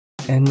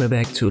And we're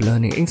back to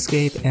learning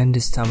Inkscape, and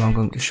this time I'm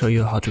going to show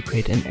you how to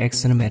create an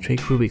axonometric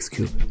Rubik's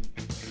Cube.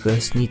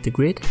 First need the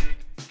grid.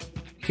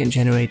 You can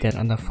generate that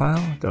under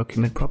File,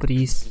 Document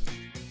Properties.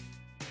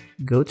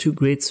 Go to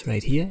Grids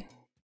right here,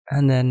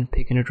 and then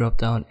pick in the drop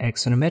down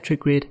Axonometric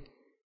Grid,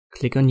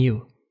 click on New.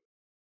 You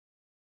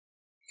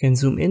can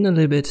zoom in a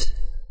little bit,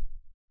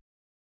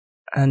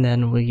 and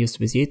then we'll use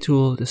the Bezier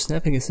tool. The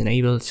snapping is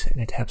enabled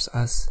and it helps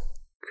us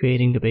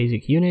creating the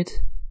basic unit.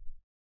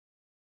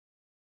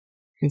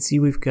 You can see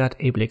we've got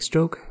a black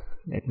stroke.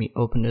 Let me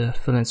open the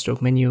fill and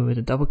stroke menu with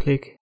a double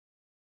click.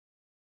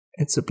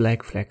 It's a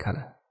black flag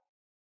color.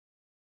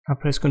 I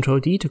press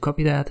Ctrl D to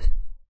copy that,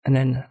 and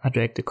then I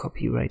drag the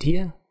copy right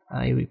here.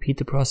 I repeat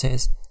the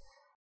process.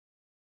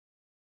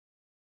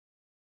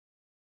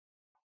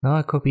 Now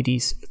I copy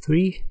these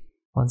three.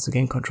 Once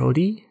again Ctrl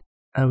D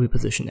and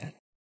reposition that.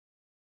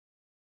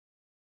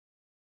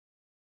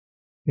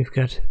 We've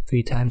got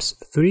 3 times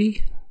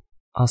 3.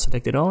 I'll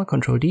select it all,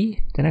 Ctrl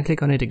D, then I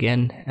click on it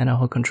again and I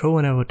hold Ctrl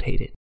and I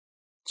rotate it.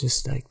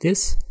 Just like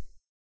this.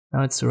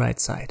 Now it's the right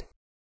side.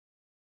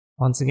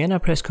 Once again I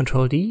press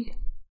Ctrl D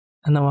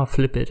and now I'll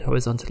flip it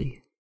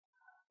horizontally.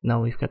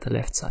 Now we've got the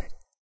left side.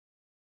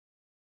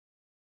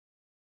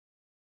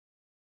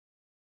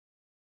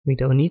 We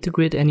don't need the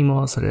grid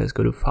anymore, so let's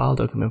go to File,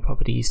 Document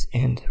Properties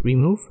and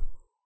Remove.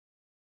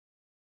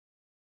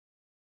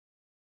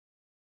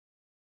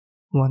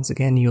 Once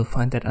again you'll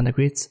find that under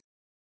Grids.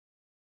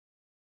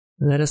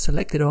 Let us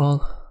select it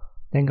all,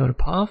 then go to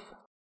Path,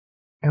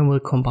 and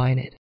we'll combine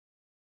it.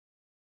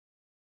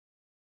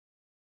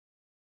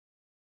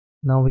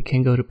 Now we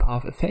can go to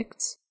Path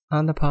Effects,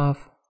 under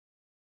Path,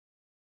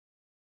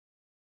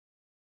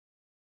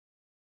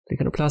 click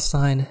on the plus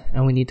sign,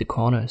 and we need the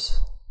corners.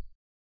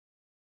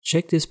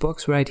 Check this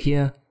box right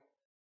here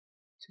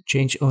to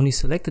change only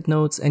selected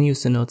nodes and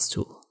use the nodes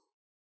tool.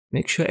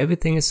 Make sure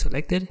everything is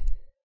selected,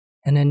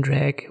 and then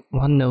drag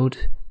one node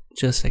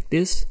just like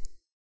this.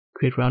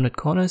 Create rounded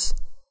corners.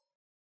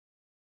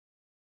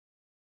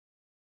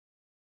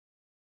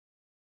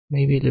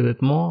 Maybe a little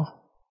bit more,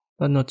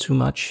 but not too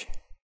much.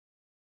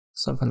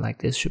 Something like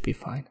this should be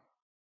fine.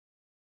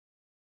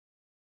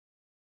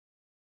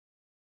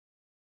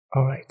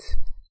 Alright.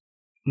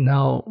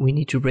 Now we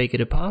need to break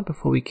it apart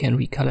before we can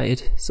recolor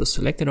it. So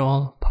select it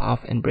all,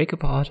 Path and Break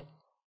Apart.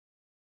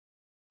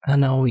 And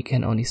now we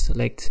can only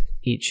select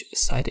each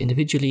side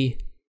individually.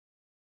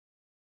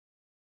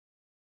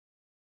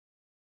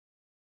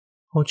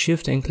 Hold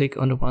Shift and click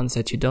on the ones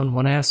that you don't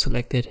want to have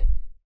selected.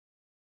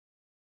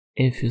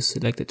 If you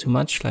selected too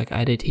much, like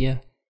I did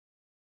here.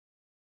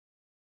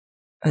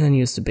 And then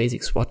use the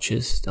basic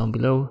swatches down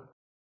below.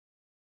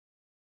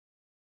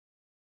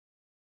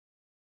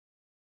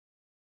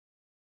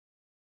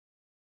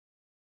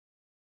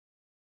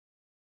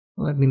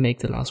 Let me make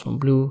the last one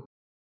blue.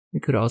 You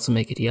could also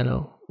make it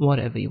yellow,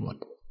 whatever you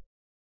want.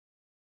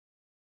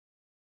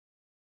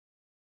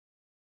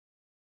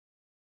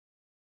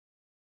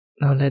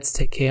 Now let's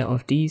take care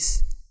of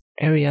these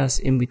areas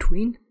in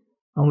between,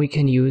 and we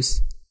can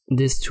use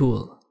this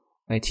tool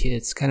right here.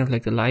 It's kind of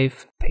like the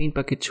live paint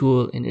bucket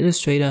tool in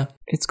Illustrator.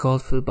 It's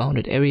called Fill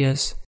Bounded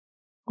Areas.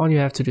 All you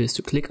have to do is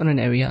to click on an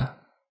area,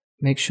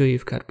 make sure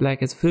you've got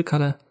black as fill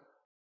color,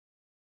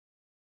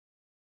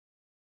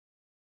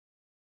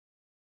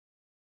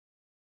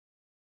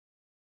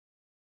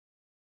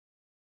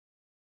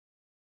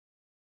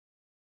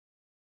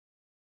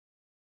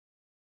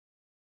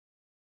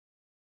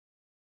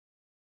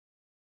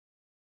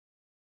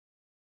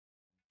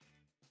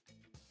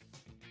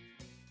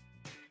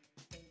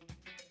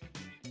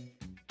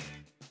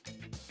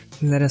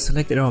 let us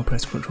select it all and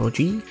press Ctrl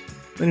G.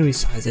 When we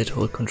resize it,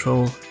 hold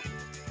Ctrl.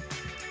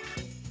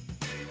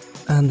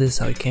 And this is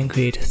how you can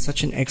create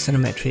such an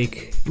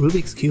axonometric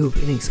Rubik's Cube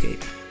in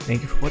Inkscape.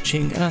 Thank you for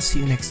watching, and I'll see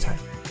you next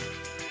time.